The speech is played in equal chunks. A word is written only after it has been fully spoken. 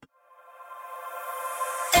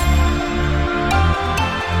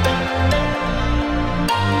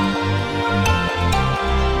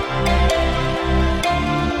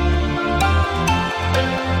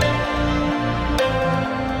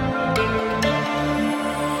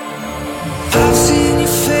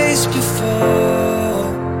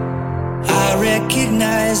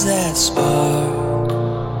is that spark?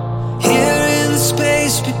 Here in the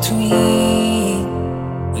space between,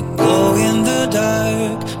 we glow in the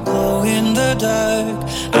dark, glow in the dark.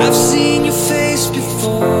 I've seen your face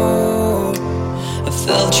before, I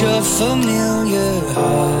felt your familiar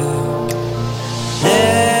heart.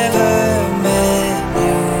 Never met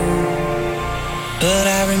you, but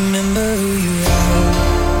I remember who you are.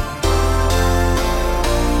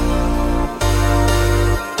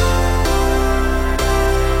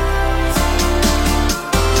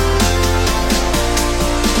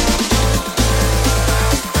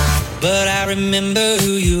 But I remember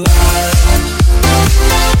who you are.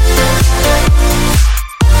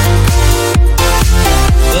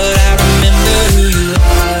 But I remember who you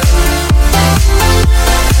are.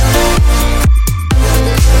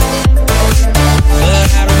 But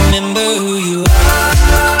I remember who you are.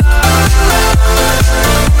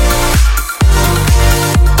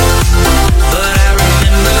 But I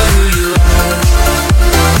remember who you are.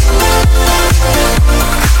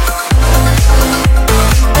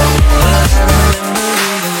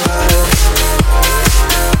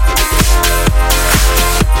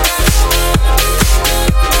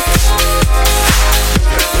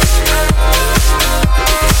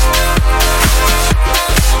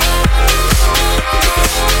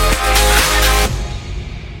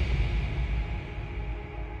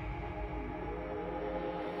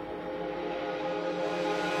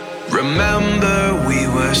 Remember we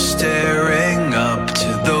were staring up to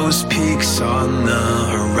those peaks on the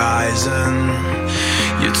horizon.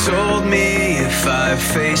 You told me if I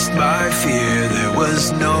faced my fear, there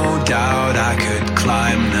was no doubt I could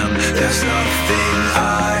climb them. There's nothing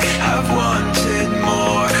I have wanted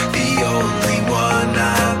more, the only one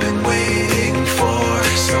I've been waiting for.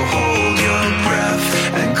 So hold your breath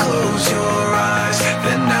and close your eyes.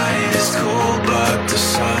 The night is cold but the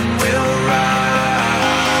sun will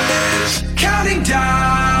rise. Counting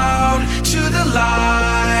down to the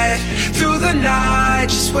light, through the night,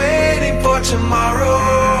 just waiting for tomorrow.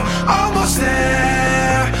 Almost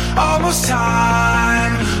there, almost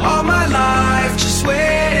time, all my life just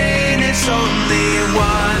waiting. It's only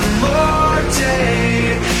one more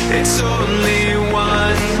day, it's only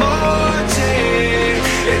one more day,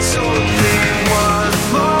 it's only one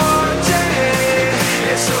more day,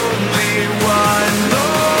 it's only one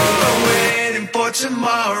more, waiting for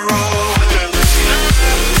tomorrow.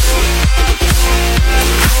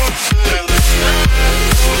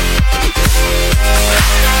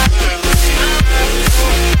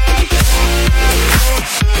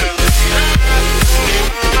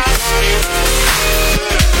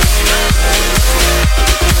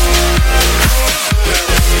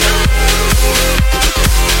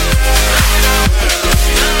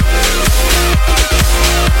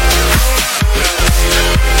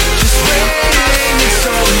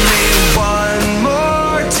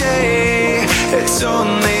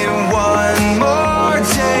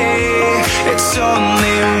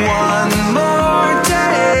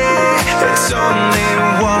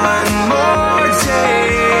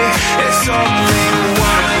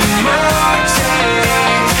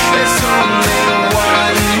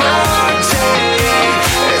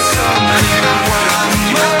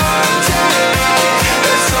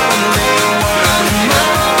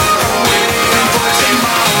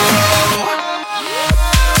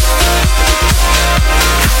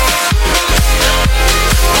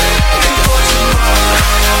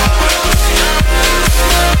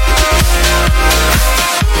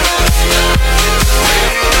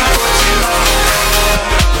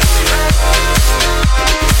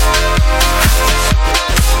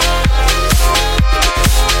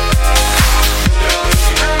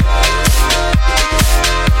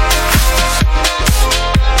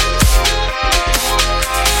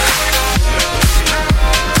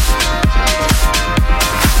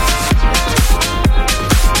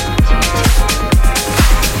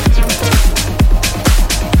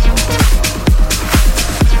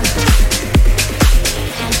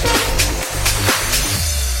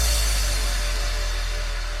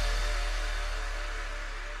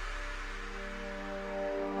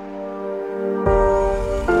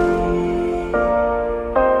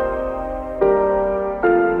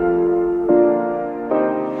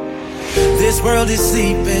 This world is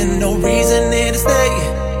sleeping, no reason here to stay.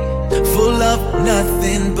 Full of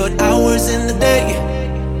nothing but hours in the day.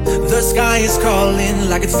 The sky is calling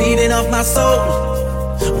like it's feeding off my soul.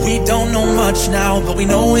 We don't know much now, but we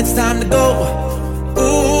know it's time to go.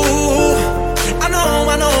 Ooh, I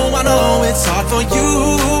know it's hard for you.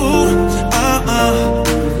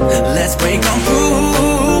 Let's break on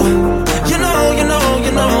through. You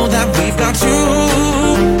know that we've got you.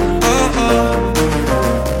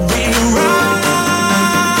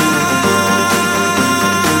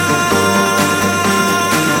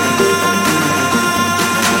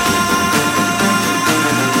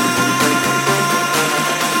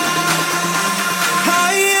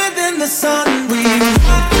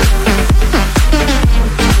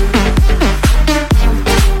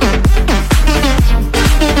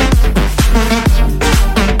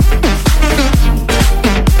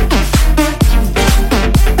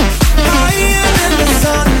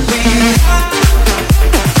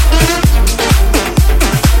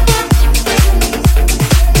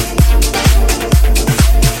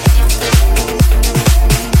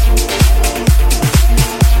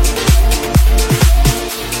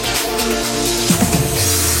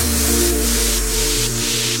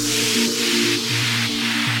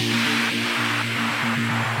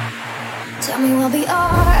 Tell me we'll be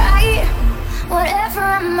alright, whatever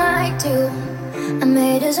I might do. I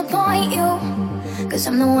may disappoint you, cause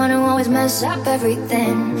I'm the one who always mess up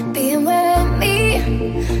everything. Being with me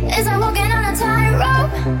is like walking on a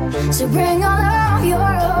tightrope, so bring all of your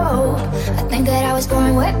hope. I think that I was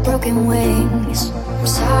born with broken wings. I'm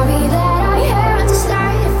sorry that I had to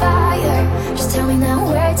start a fire. Just tell me now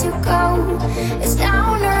where to go. It's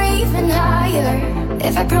down or even higher.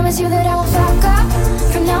 If I promise you that I won't fuck up,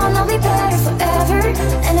 from now on I'll be better forever.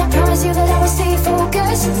 And I promise you that I will stay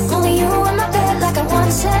focused. Only you in my bed like I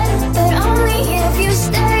once said, but only if you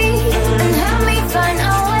stay and help me find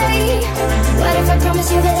a way. What if I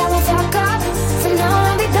promise you that I won't fuck up? From now on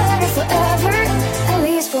I'll be better forever, at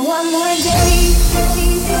least for one more day.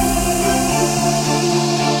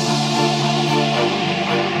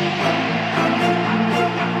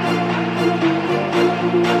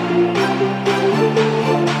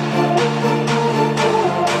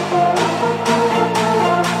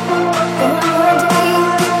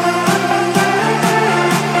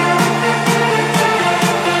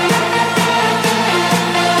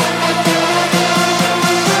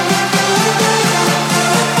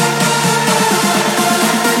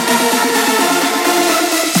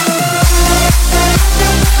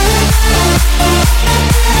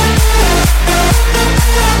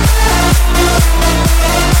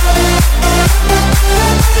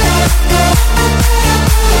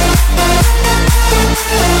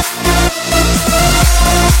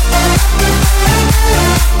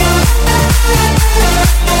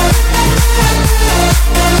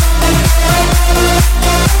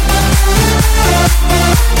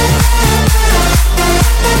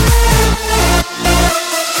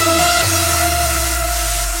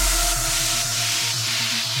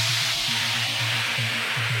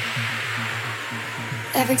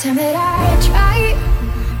 Every time that I try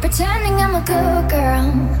pretending I'm a good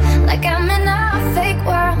girl, like I'm in a fake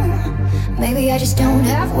world, maybe I just don't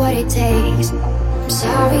have what it takes. I'm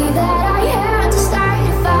sorry that I had to start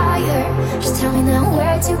a fire. Just tell me now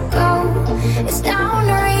where to go. It's down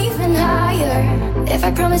or even higher. If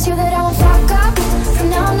I promise you that I won't fuck up, from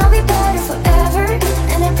now on I'll be better forever.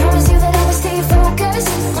 And I promise you that I will stay focused.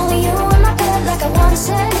 Only you in my bed like I once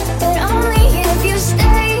said, but only if you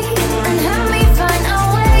stay and help me find a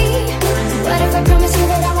way. What if I promise you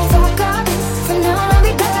that I won't fuck up? From now on I'll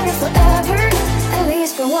be better forever, at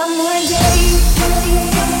least for one more day.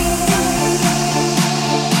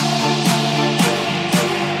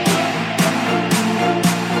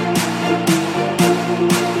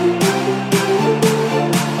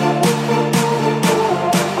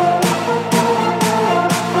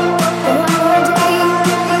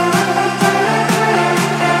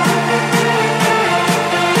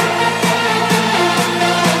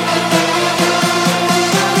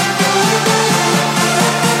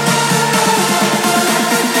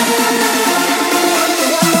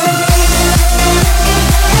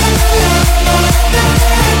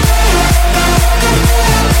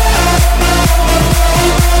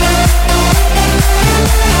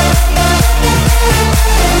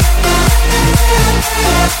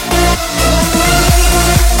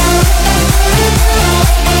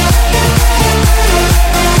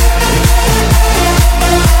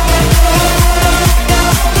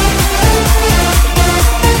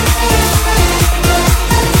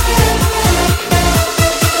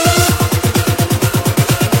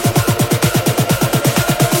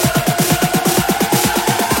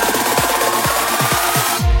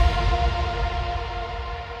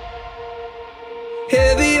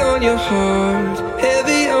 Heavy on your heart,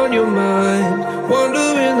 heavy on your mind,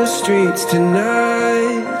 wandering the streets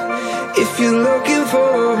tonight. If you're looking for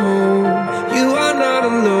a home, you are not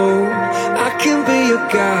alone. I can be your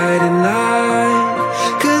guiding light,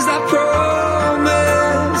 'cause I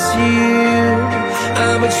promise you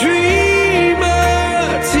I'm a dreamer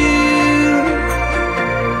too.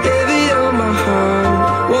 Heavy on my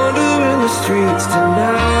heart, wandering the streets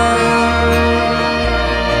tonight.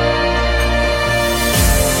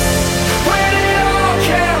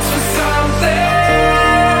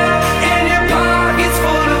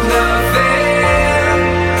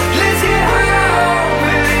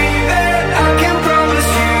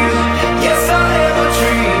 Yes, I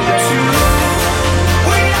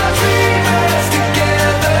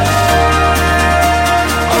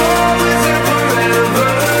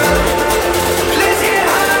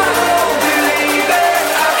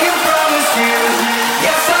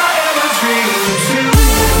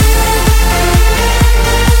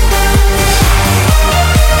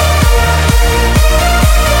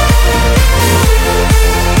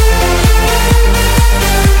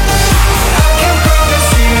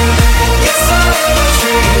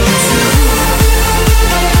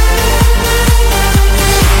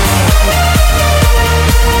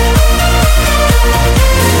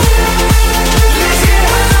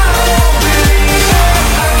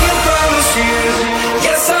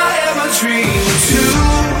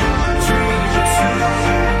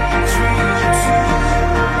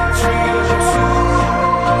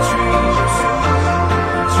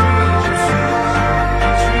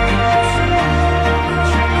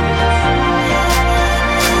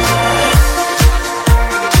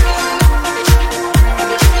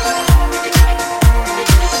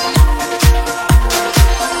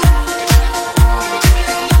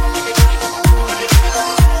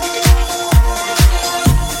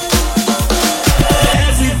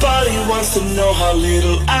wants to know how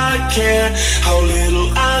little I care, how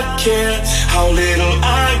little I care, how little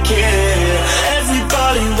I care.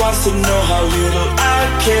 Everybody wants to know how little I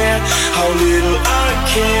care, how little I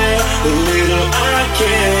care, the little I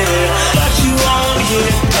care. But you on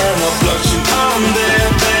here and I blocked you on there,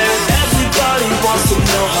 man. Everybody wants to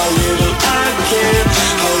know how little I care,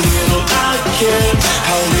 how little I care,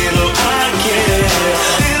 how little I care,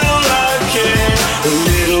 little I care, the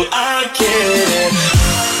little I care.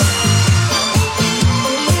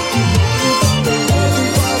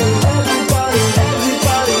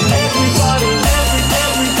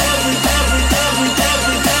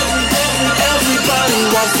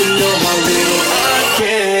 Wants to know how little I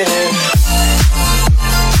care.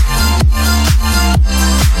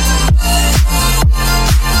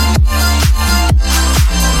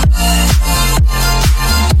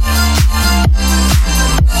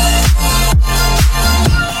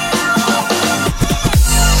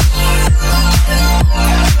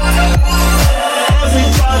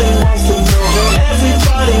 Everybody wants to know.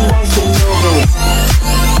 Everybody wants to know. Everybody wants to know.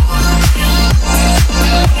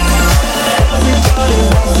 Everybody.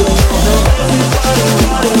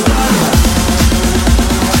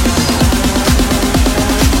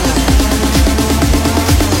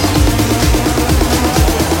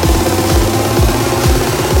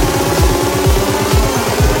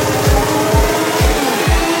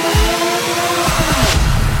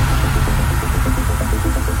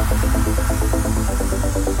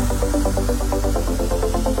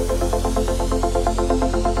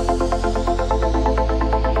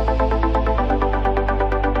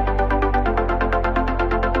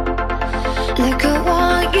 Look at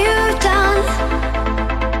what you've done.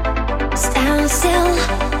 Stand still,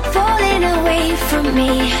 falling away from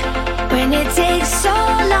me. When it takes so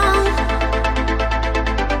long,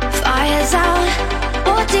 fire's out.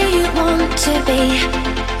 What do you want to be?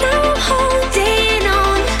 Now I'm holding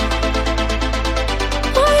on.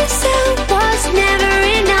 What you said was never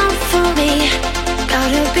enough for me.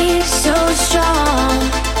 Gotta be so strong.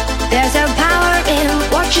 There's a power in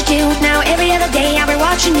what you do. Now every other day I'll be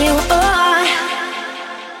watching you. Oh.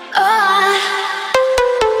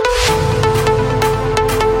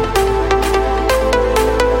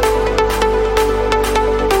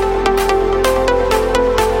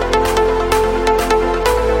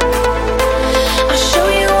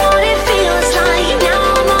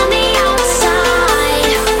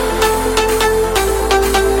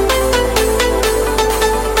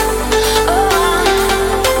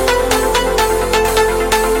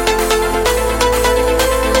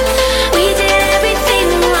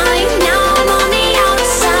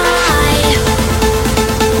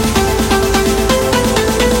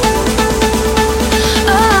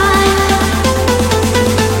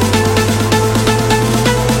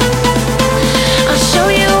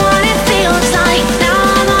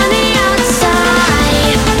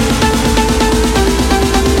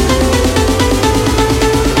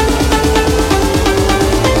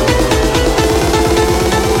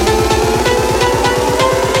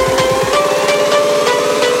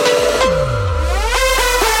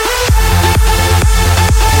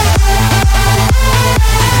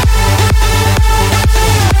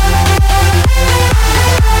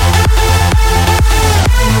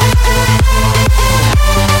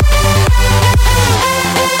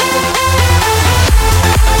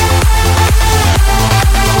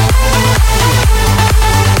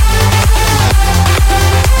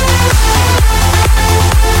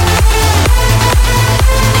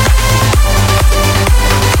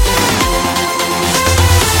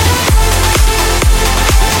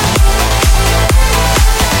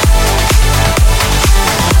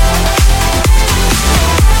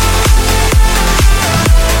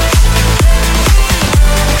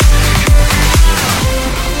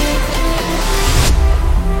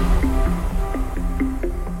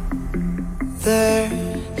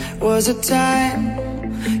 was a time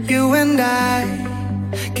you and I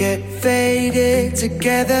get faded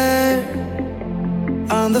together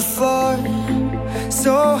on the floor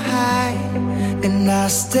so high, and I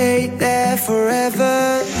stayed there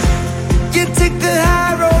forever. You took the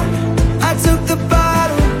high road, I took the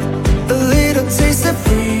bottle, a little taste of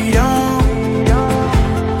freedom.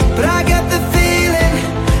 But I got the feeling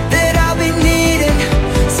that I'll be needing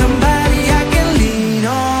somebody I can lean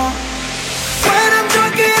on. When I'm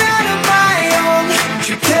drunk and out of my own,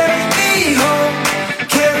 you carry me home,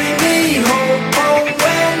 carry me home. Oh,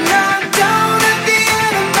 when I'm down at the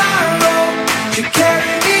end of my road, you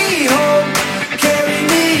carry me home, carry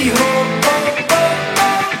me home. Oh, oh,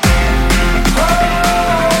 oh, oh, oh,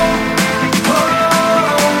 oh.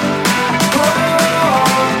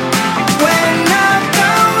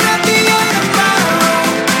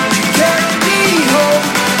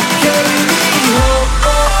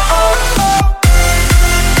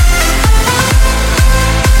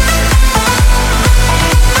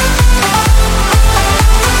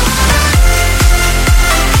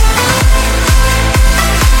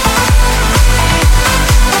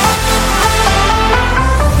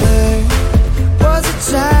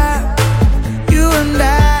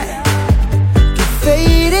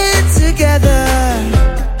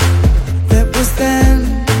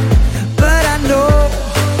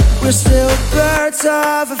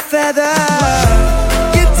 birds of a feather.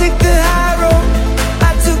 You took the high road,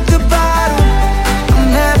 I took the bottom.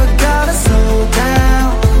 I'm never gonna slow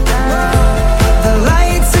down. The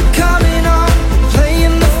lights are coming on,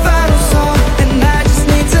 playing the final song, and I just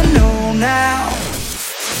need to know now.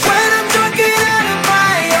 When I'm drunk and out of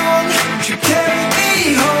my own, you carry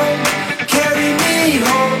me home, carry me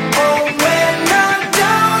home. Oh, when I'm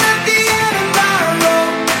down at the end of my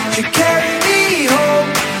road, you carry me home,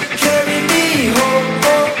 carry me home.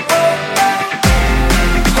 Oh, oh, oh.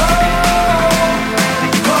 Oh,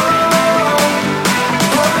 oh,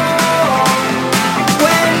 oh, oh.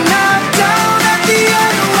 When I'm down at the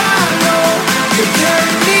end of my road, you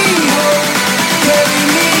carry me home, carry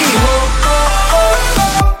me home. Oh, oh,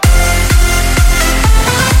 oh.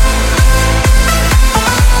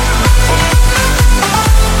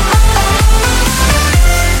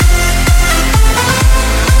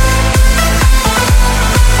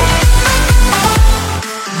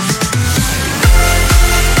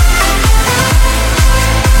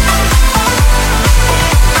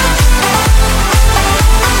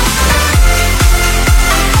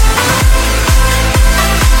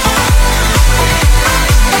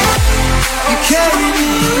 You carry me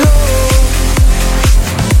home.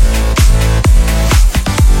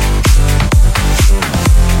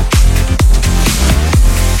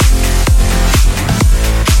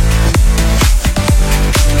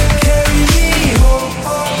 Carry me home.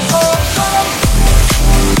 Oh, oh, oh.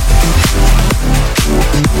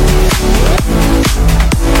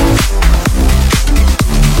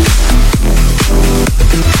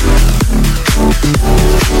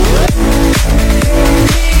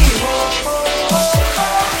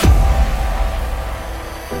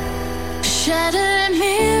 Shattered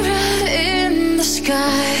mirror in the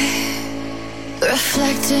sky,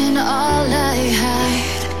 reflecting all I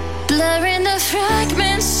hide, blurring the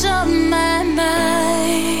fragments of my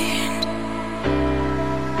mind.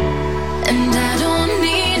 And I don't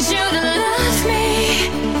need you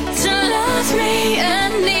to love me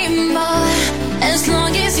anymore. As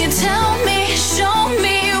long as you tell me, show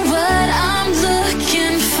me what I'm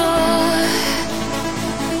looking for.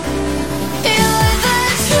 You're the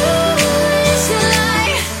truest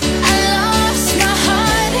lie I lost my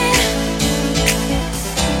heart in.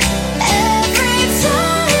 Every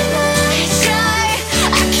time I try,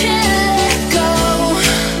 I can't let go.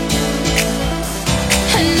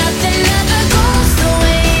 And nothing ever goes the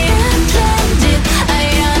way it planned it. I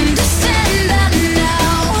understand that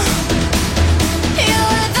now.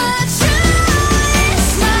 You're the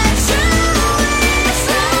truest, my truest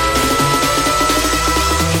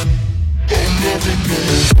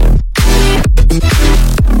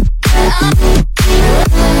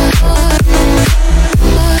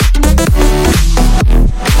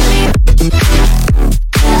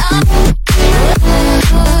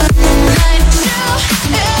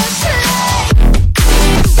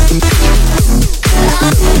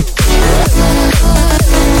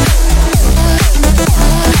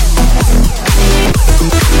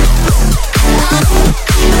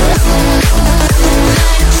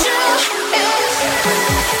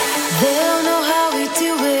They'll know how we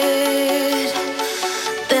do it.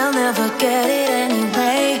 They'll never get it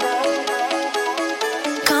anyway.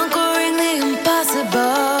 Conquering the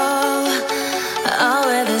impossible, all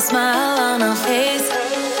with a smile on our face.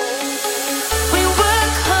 We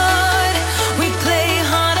work hard, we play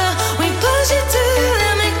harder, we push it to the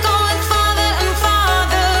limit, going farther and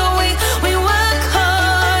farther. We work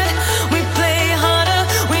hard, we play harder,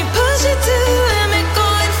 we push it to the limit,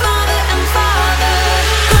 going farther and farther.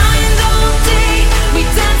 Grind all day, we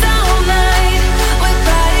dance all night. With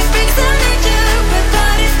body freaks and nature, with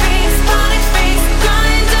body freaks, body freaks.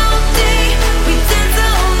 Grind all day, we dance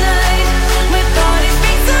all night. With body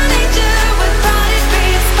freaks and nature, with body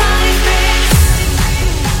freaks, body freaks.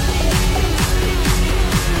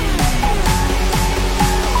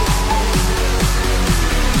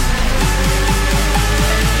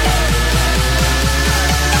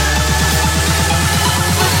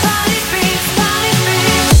 Body freaks, body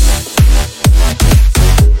freaks.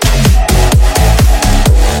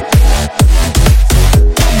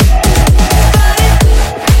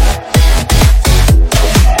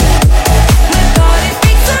 With body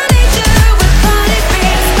freaks and nature, with body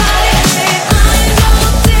freaks, body freaks. Grind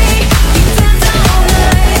all day, we dance all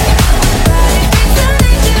night. With body freaks and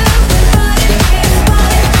nature, with body freaks,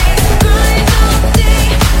 body freaks. Grind all day,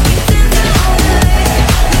 we dance all night.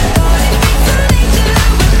 With body freaks and nature,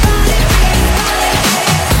 with body freaks.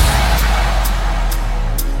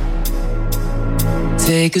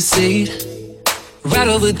 Take a seat, right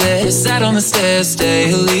over there. Sat on the stairs,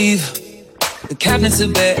 stay or leave. The cabinets are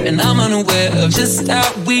bare, and I'm unaware of just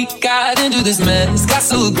how we got into this mess. Got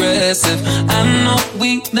so aggressive. I know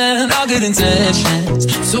we meant all good intentions.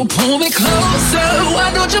 So pull me closer.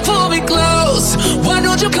 Why don't you pull me close? Why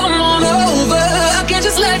don't you come on over? I can't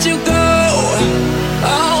just let you go.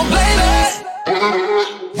 Oh, baby.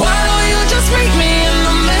 Why don't you just meet me in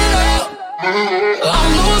the middle?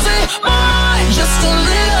 I'm losing my mind just a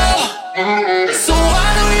little. So why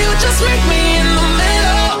don't you just meet me in the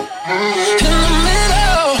middle? In the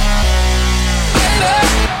middle, baby.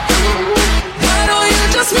 Why don't you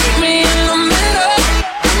just meet me in the middle?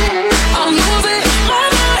 I'm losing my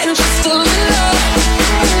mind just a little.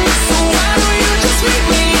 So why don't you just meet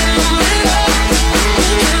me in the middle?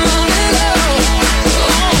 In the middle.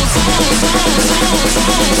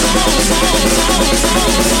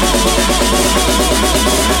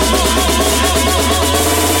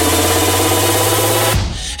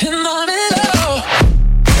 In the middle.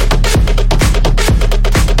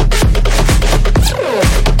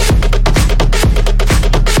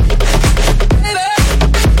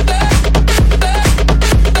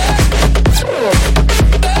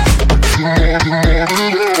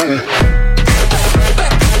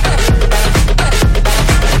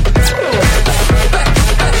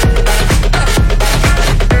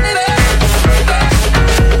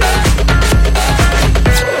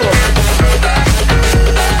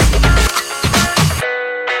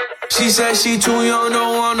 She said she too young,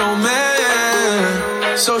 don't want no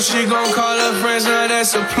man. So she gon' call her friends, now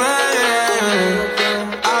that's a plan.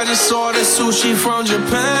 I just ordered sushi from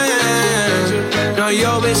Japan. Now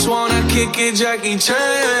yo bitch wanna kick it, Jackie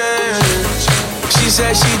Chan. She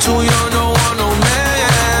said she too young, don't want no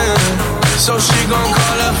man. So she gon'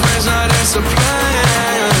 call her friends, now that's a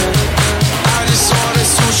plan. I just ordered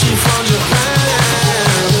sushi from Japan.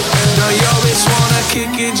 Now yo bitch wanna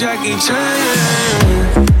kick it, Jackie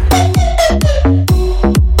Chan.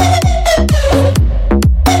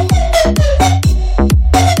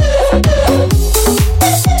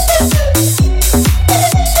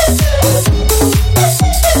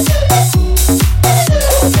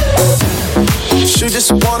 She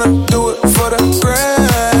just wanna do it for the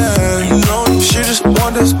grand, you know. She just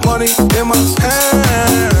want this money in my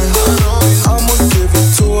hand. I'ma give it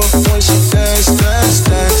to her when she dance, dance,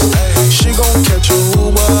 dance. She gon' catch a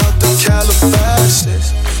Uber out the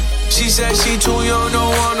Calabasas. She said she too young,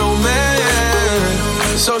 don't want no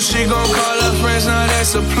man. So she gon' call her friends, now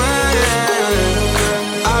that's a plan.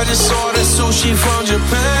 I just ordered sushi from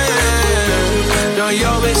Japan. Now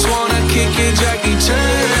yo bitch wanna kick it, Jackie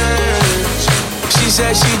Chan. She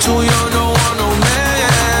said she too young, don't want no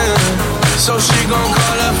man. So she gon'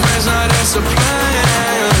 call her friends, now that's a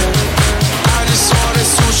plan. I just ordered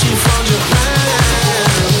sushi from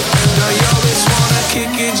Japan. Now yo bitch wanna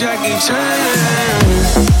kick it, Jackie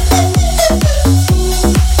Chan.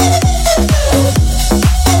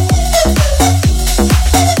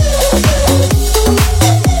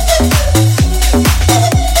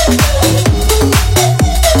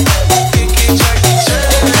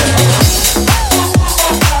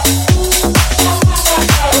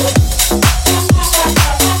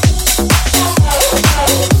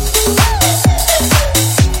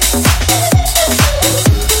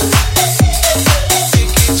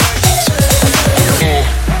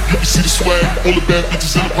 All the bad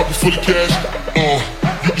bitches in the pocket full of cash.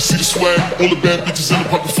 You can see the swag. All the bad bitches in the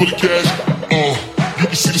pocket full of cash. You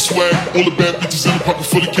can see the swag. All the bad bitches in the pocket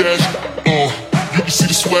full of cash. You can see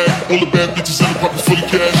the swag. All the bad bitches in the pocket full of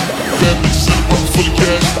cash. Bad bitches in the pocket full of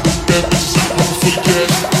cash. Bad bitches in the pocket full of cash. Bad bitches in the pocket full of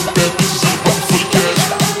cash. Bad bitches in the pocket full of cash.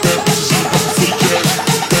 Bad bitches in the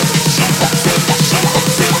pocket. Bad bitches in the pocket.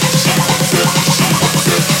 Bad bitches in the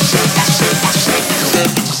pocket. Bad bitches in the pocket. Bad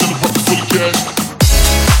bitches in the pocket full of cash.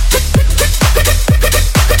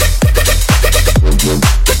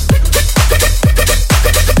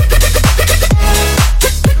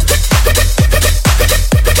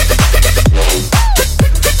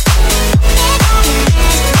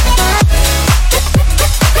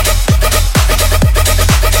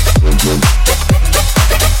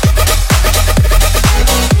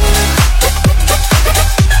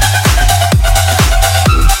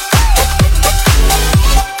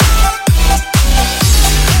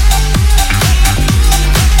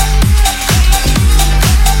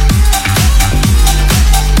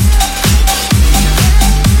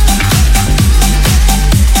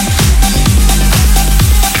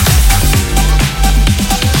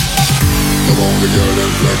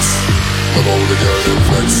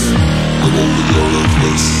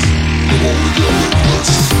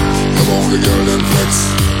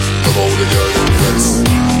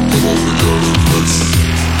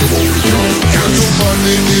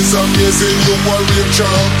 is amazing, you a real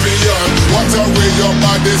champion. What a way your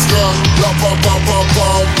body strong. La pa pa pa pa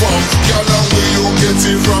pa. Girl, and where you get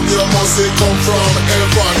it from, you must say come from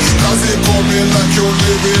heaven. Cause it coming like you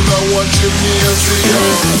living in one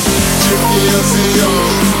gymnasium.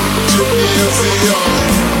 Gymnasium. Gymnasium.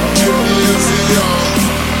 Gymnasium.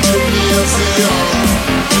 Gymnasium.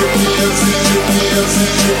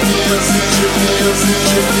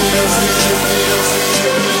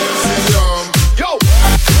 Yo!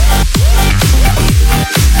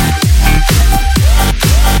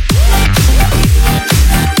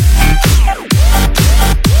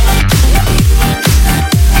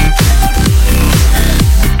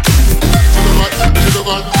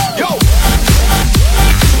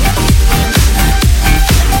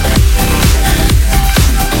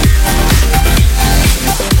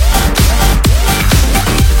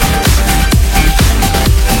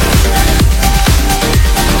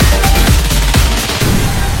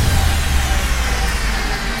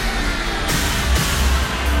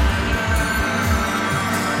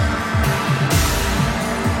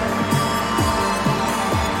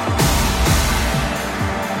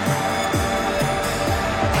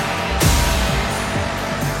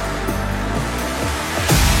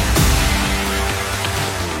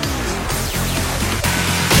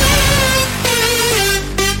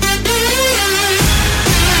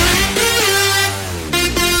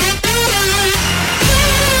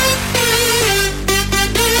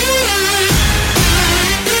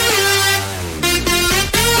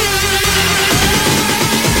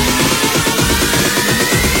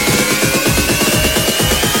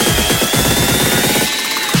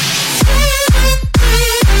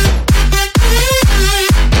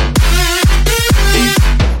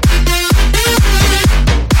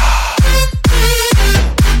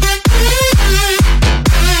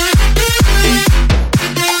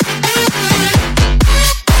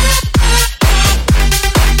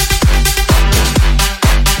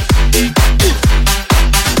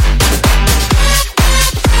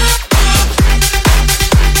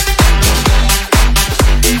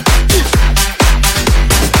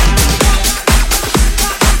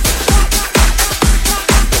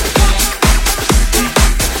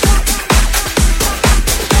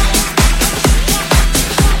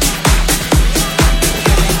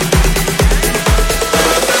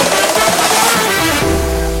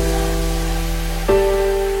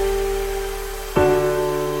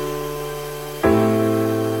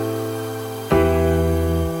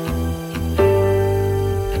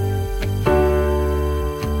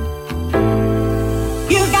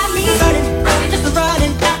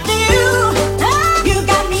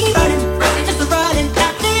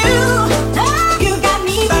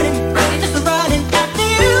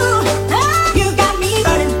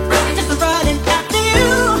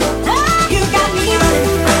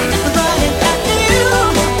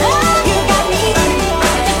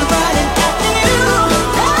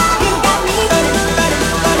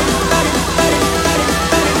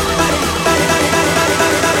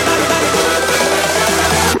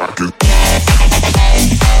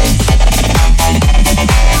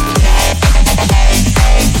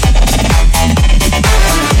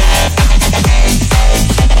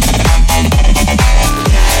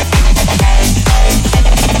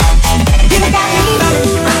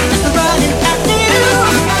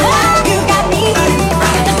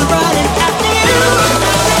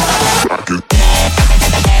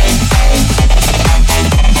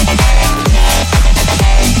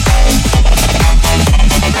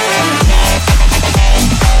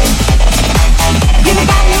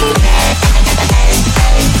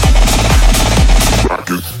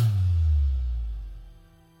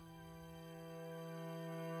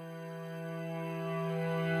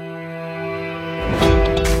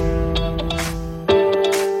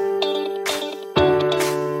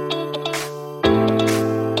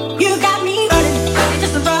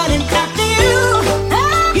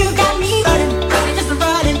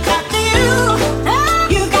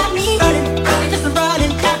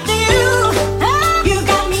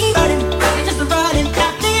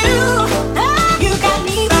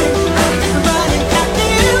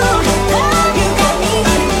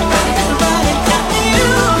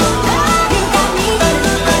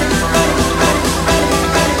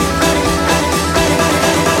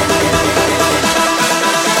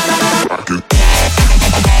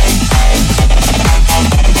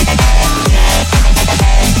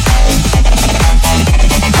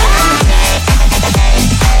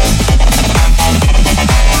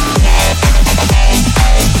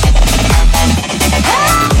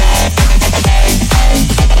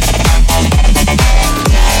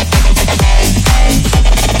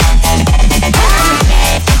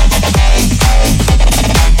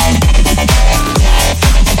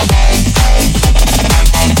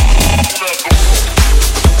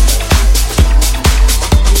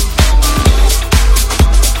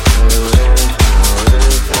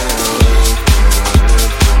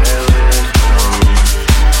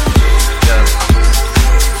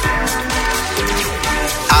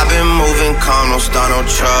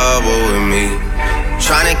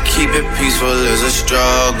 peaceful is a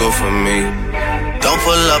struggle for me. Don't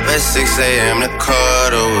pull up at 6 a.m. to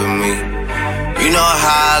cuddle with me. You know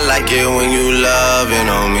how I like it when you loving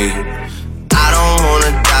on me. I don't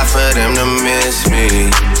wanna die for them to miss me.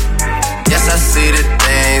 Yes, I see the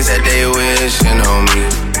things that they wishing on me.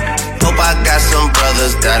 Hope I got some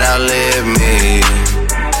brothers that outlive me.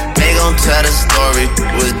 They gon' tell the story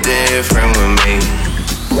was different with me.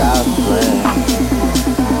 God's plan,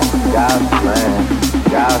 God's plan,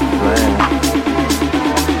 God's plan,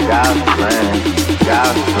 God's plan,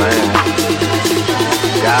 God's plan,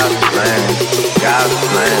 God's plan, God's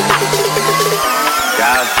plan,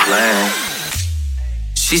 God's plan.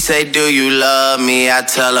 She say, do you love me? I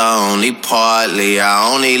tell her only partly.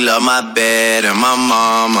 I only love my bed and my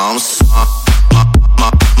mom. I'm sorry.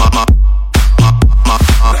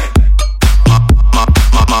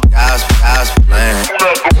 God's plan.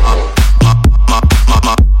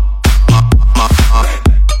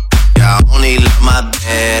 Yeah, I only love my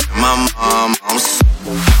bed and my mom. I'm sorry.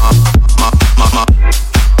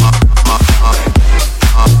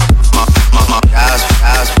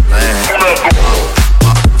 God's plan.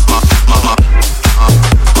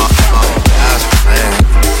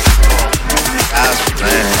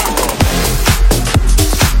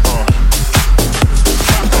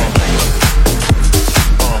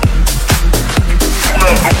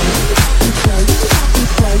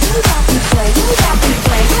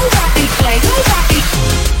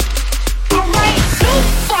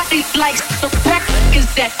 Likes the records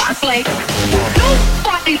that I play.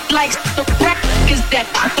 Nobody likes the records that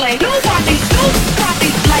I play. Nobody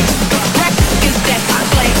likes the records that I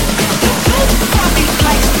play. Nobody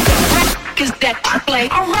likes the records that I play.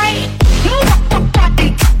 Alright, nobody,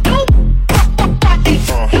 nobody, nobody,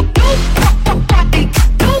 nobody,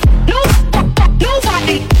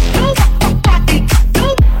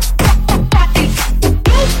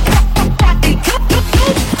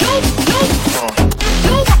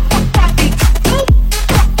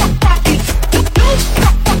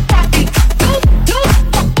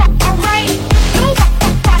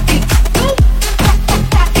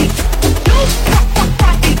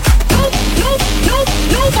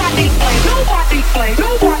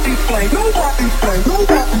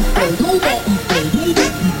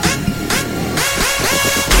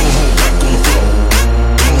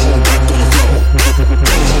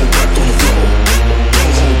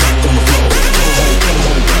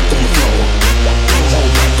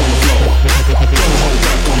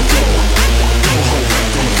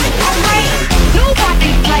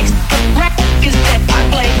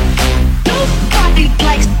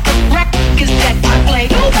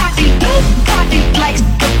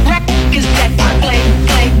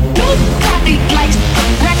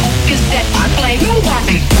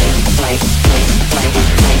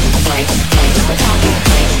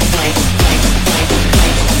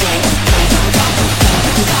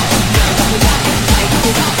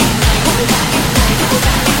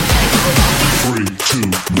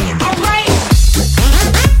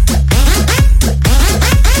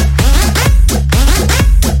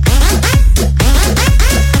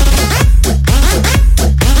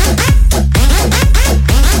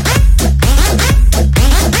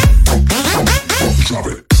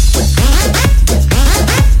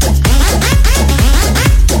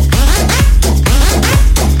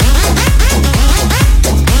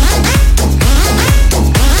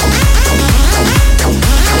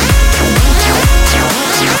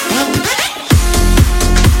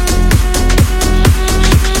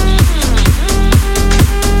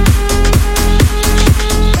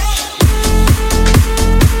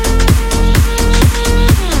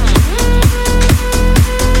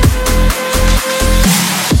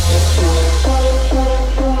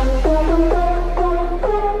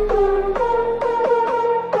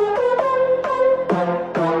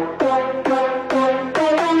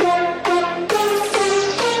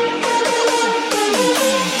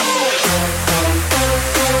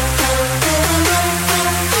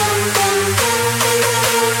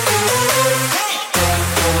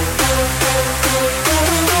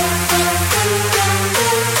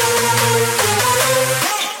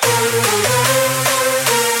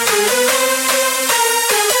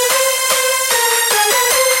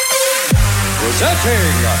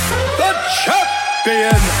 Presenting the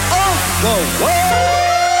champion of the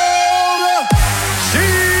world,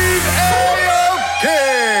 Steve Aoki,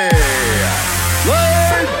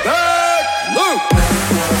 Laid Back Luke,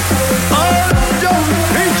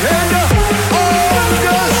 undefeated,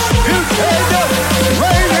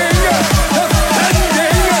 reigning,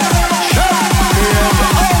 defending champion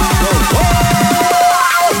of the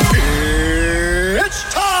world. It's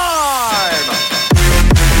time!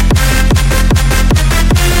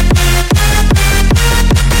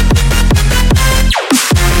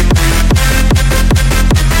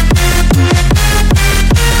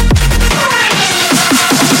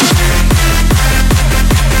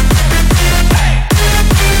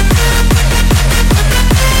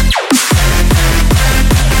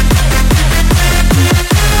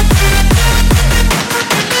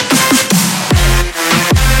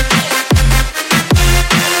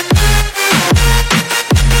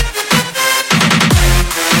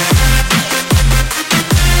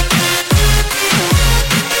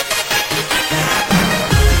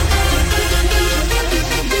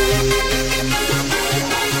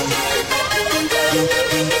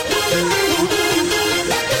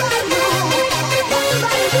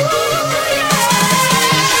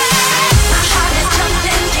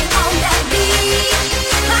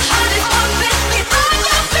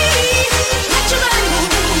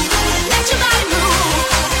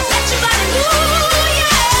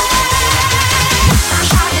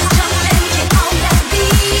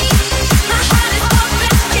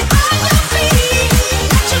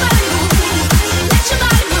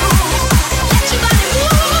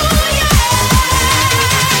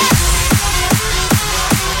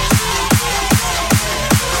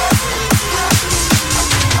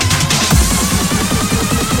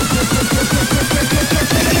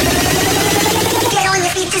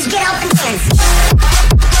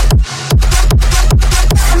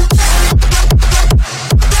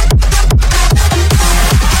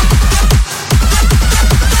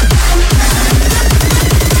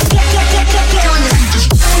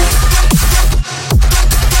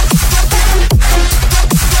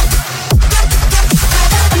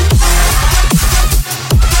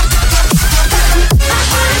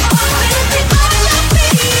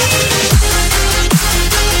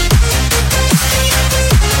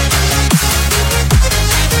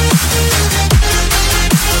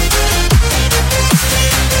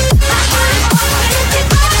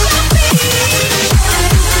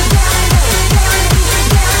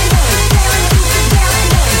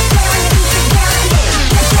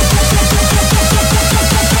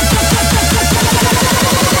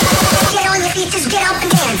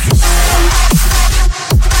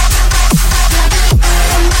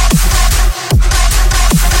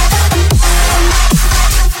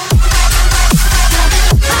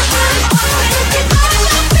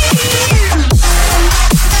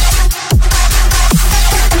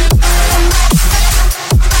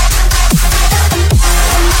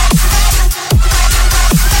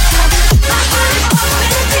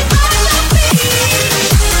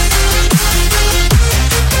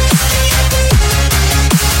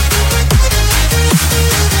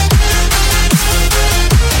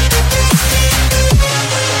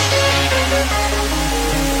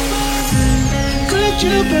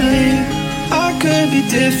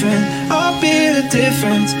 different. I'll be the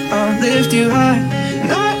difference. I'll lift you high.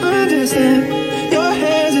 And I understand your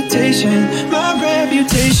hesitation, my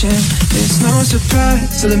reputation. It's no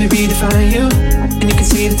surprise, so let me redefine you. And you can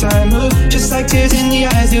see the time move, just like tears in the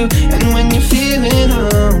eyes do. And when you're feeling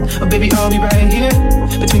alone, oh baby, I'll be right here,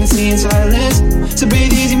 between the sea and silence. So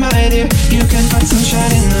breathe easy, my dear. You can find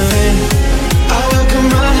sunshine in the rain. I will come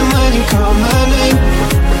running when you call my name.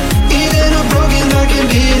 Even a broken heart can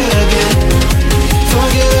beat again.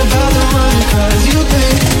 Forget about the one who caused you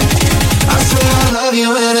pain. I swear I love you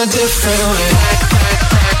in a different way.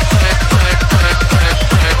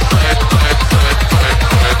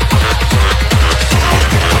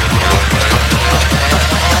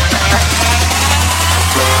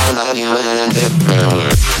 I love you in a different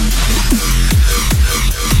way.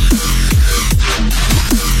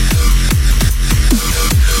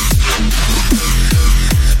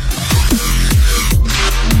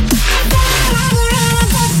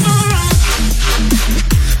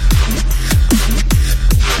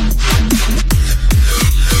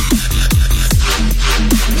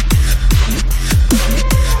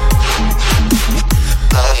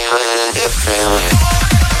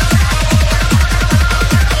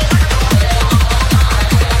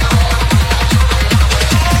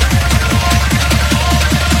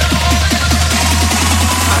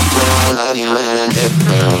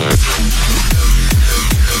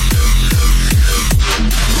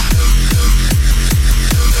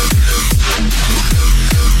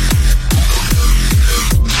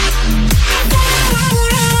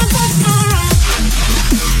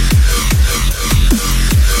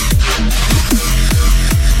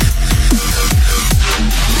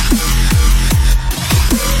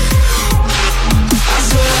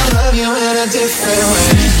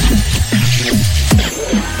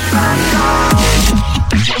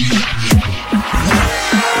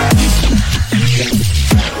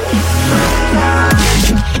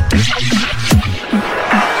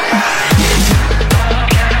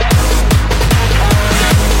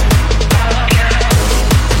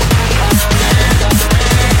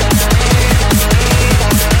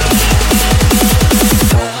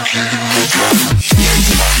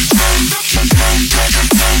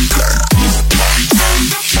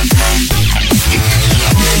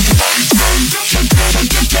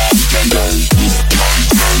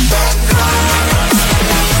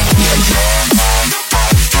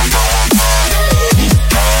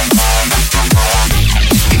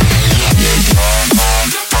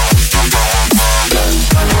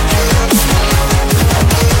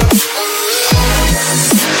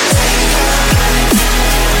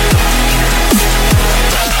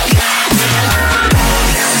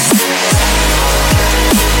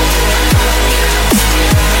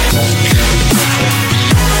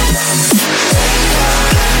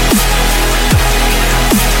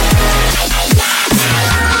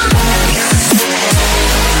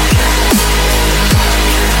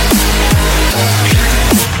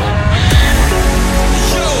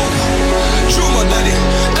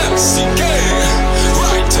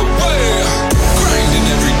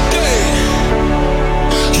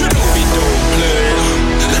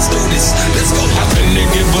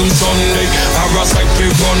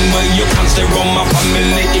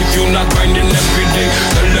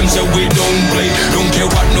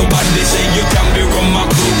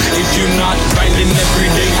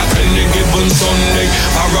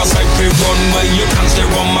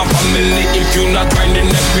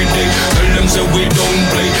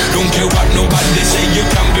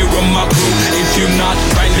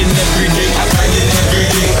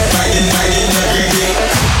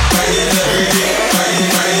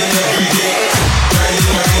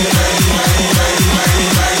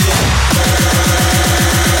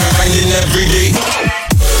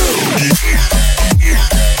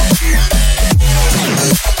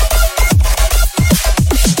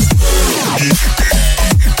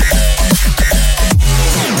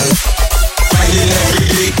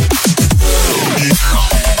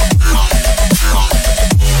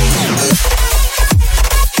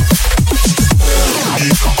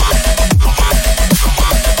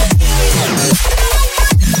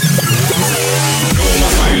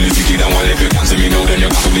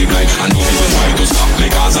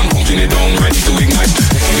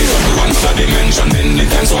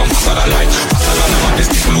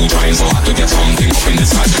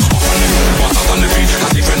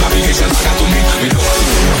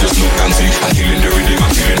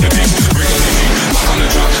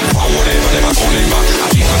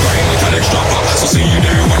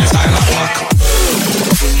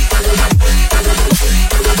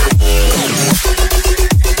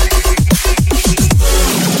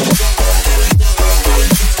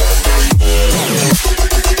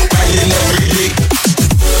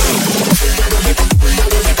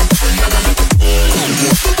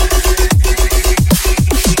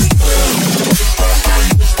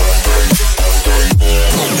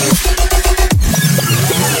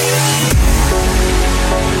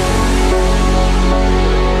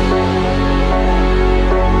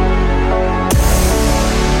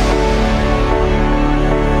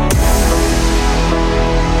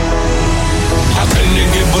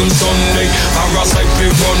 Sunday. For a sight we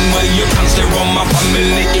run well, you can't stay on my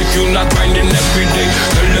family if you're not grinding every day.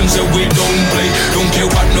 Tell them say we don't play, don't care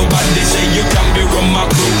what nobody say. You can't be run my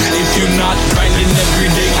crew if you're not grinding every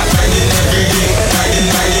day. I'm grinding every day, grinding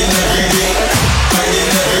every day, grinding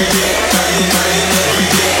every day, grinding every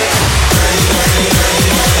day,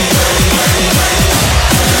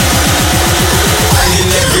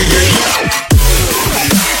 grinding every day.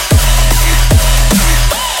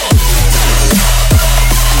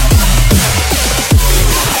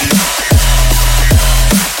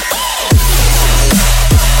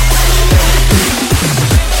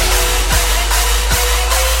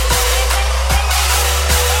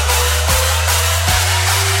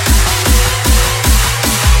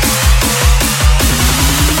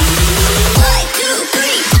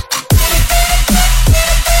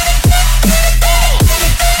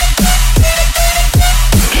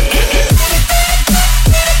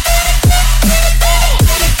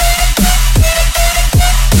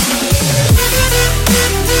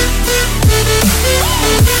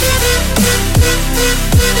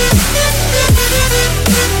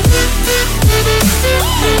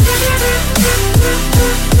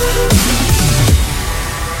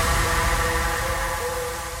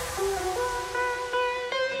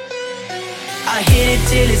 I hit it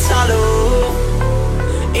till it's hollow.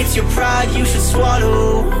 It's your pride you should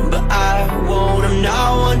swallow. But I won't, I'm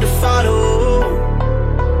not one to follow.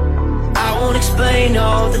 I won't explain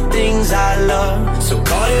all the things I love. So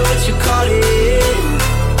call it what you call it.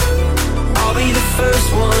 I'll be the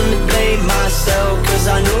first one to blame myself, cause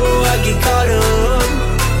I know I get caught up.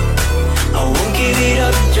 I won't give it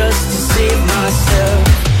up just to save myself.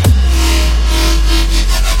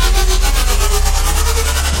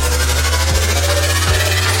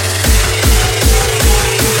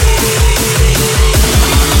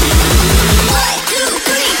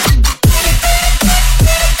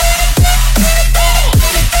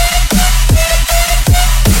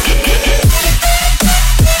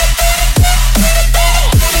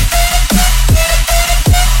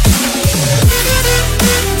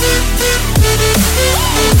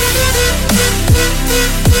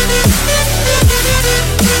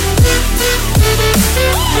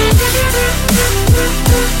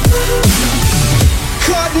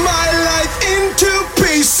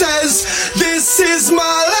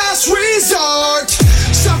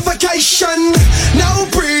 No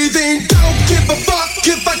breathing, don't give a fuck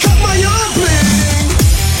if I cut my own bleeding.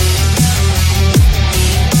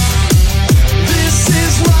 This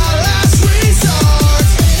is my last resort.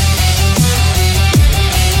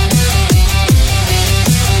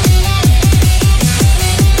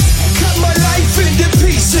 Cut my life into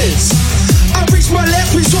pieces. I reach my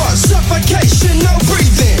last resort, suffocation, no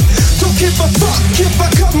breathing. Don't give a fuck if I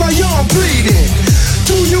cut my arm bleeding.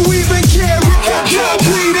 Do you even care if I cut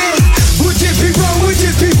bleeding? Would it be wrong, would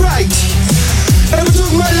it be right? If I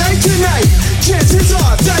took my life tonight, chances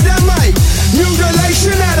are that I might.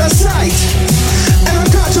 Mutilation out of sight, and I'm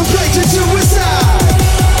contemplating suicide.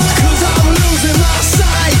 Cause I'm losing my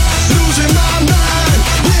sight, losing my mind.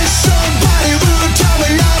 Wish somebody would tell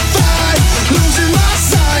me I'm fine. Losing my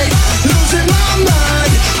sight, losing my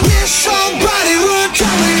mind. Wish somebody would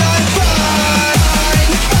tell me I'm fine.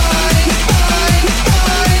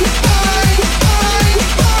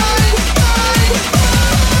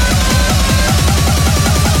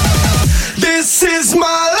 This is my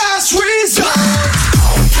last resort.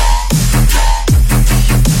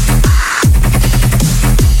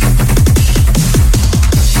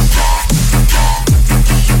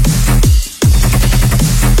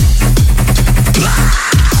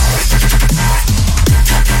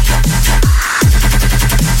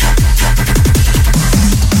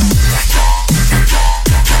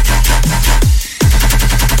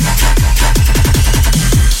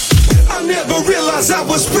 I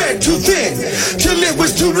was spread too thin, till it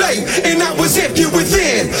was too late, and I was empty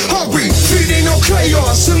within. Hungry, feeding on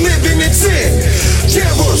chaos and living in sin.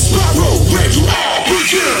 Devil spiral, where do I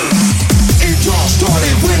begin? It all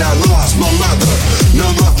started when I lost my mother. No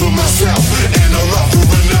love for myself, and no love for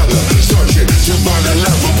another. Searching to find a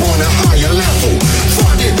level on a higher level.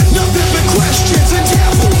 Finding nothing but questions and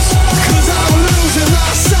devils. Cause I'm losing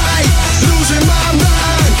my sight, losing my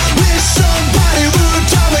mind. Wish somebody would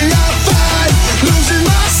tell me I'm fine. Losing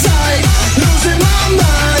my sight, losing my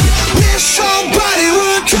mind. Wish somebody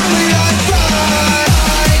would tell me I'm fine.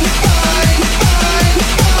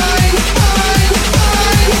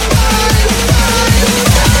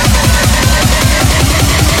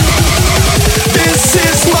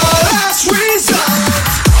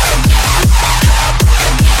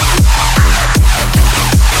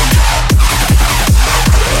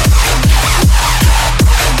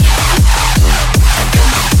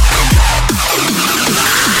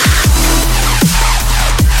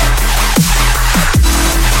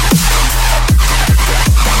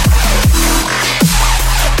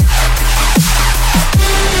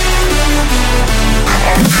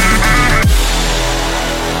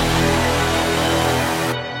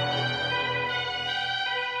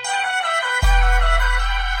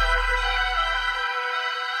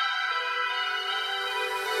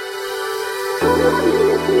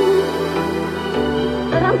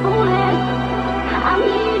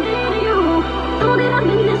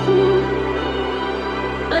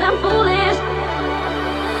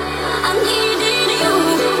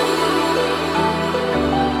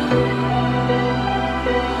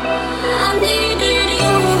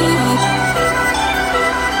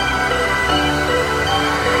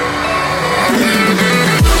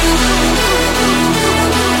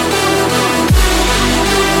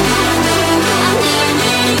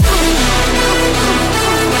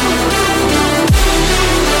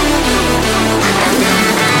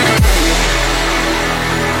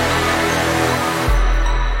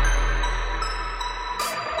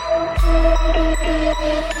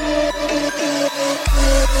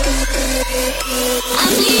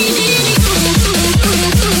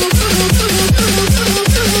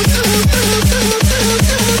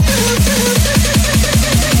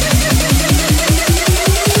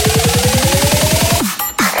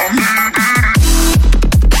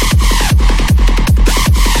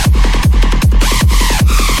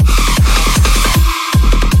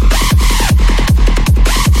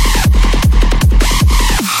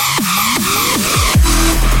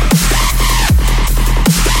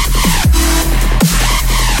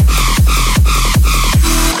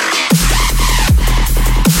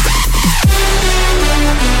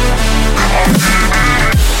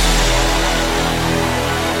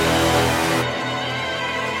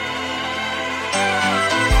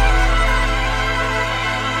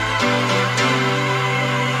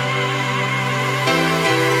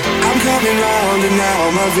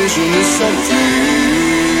 my vision is so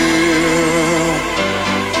clear.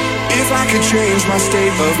 If I could change my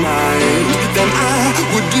state of mind, then I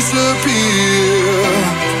would disappear.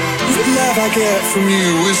 The love I get from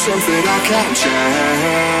you is something I can't change,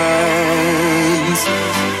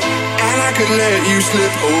 and I could let you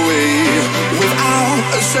slip away without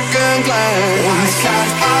a second glance. Why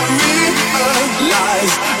can't I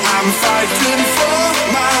realize I'm fighting for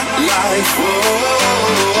my life?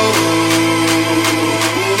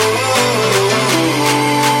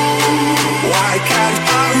 Why can't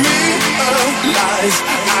I realize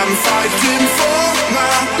I'm fighting for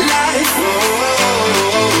my life?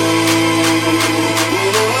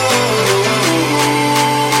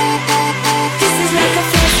 This is like a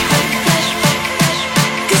flashback.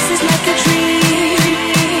 This is like a dream.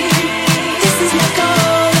 This is like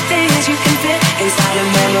all the things you can fit inside a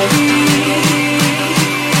memory.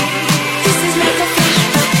 This is like a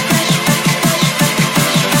flashback.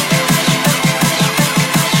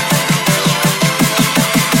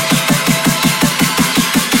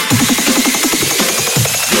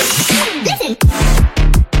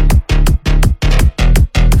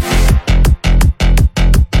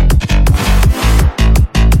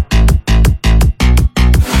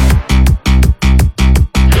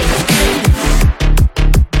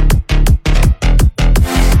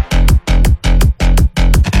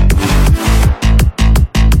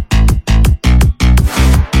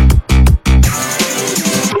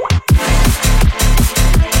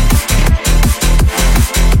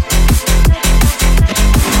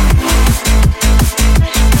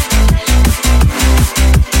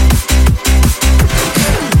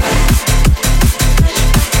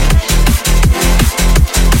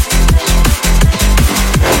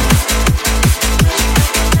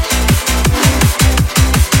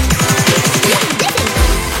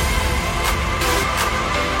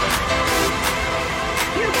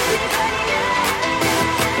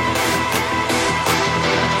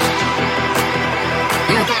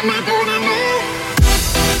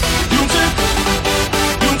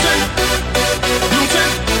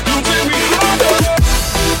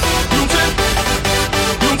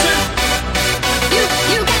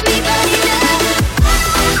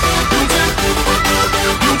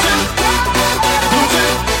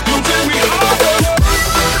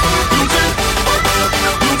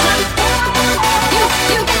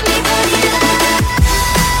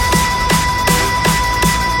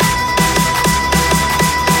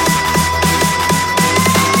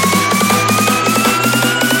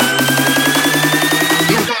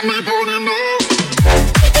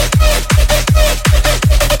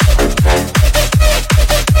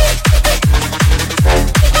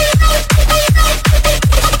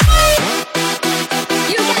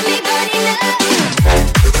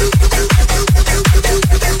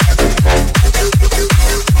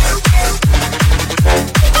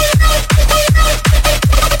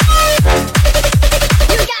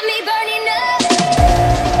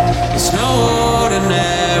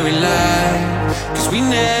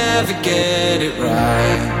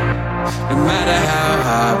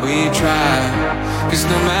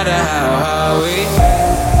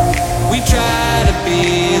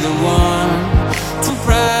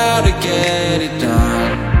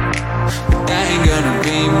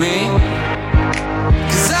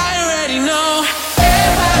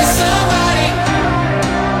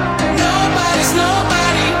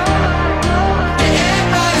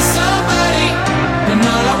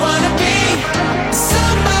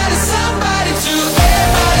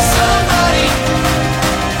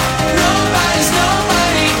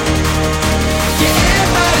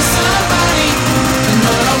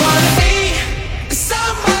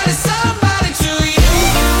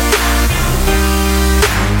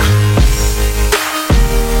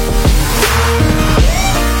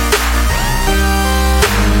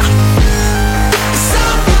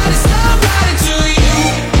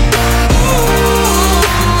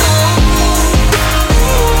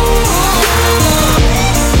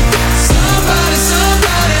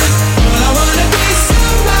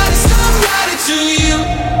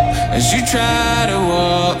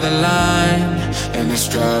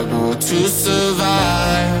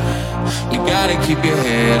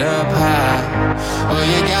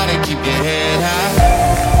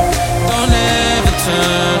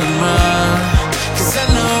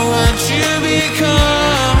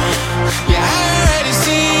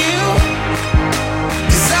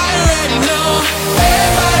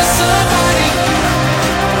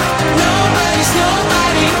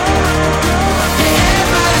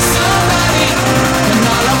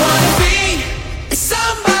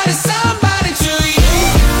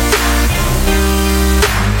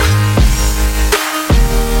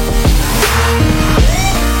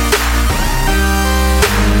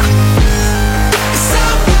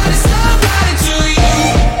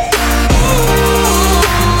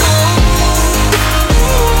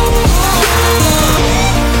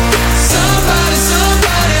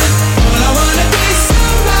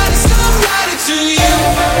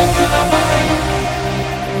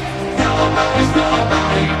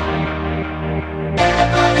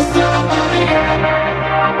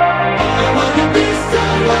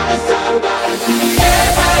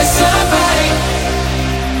 Everybody's somebody.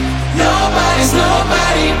 Nobody's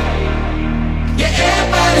nobody. Yeah,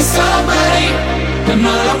 everybody's somebody. And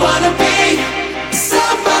all I wanna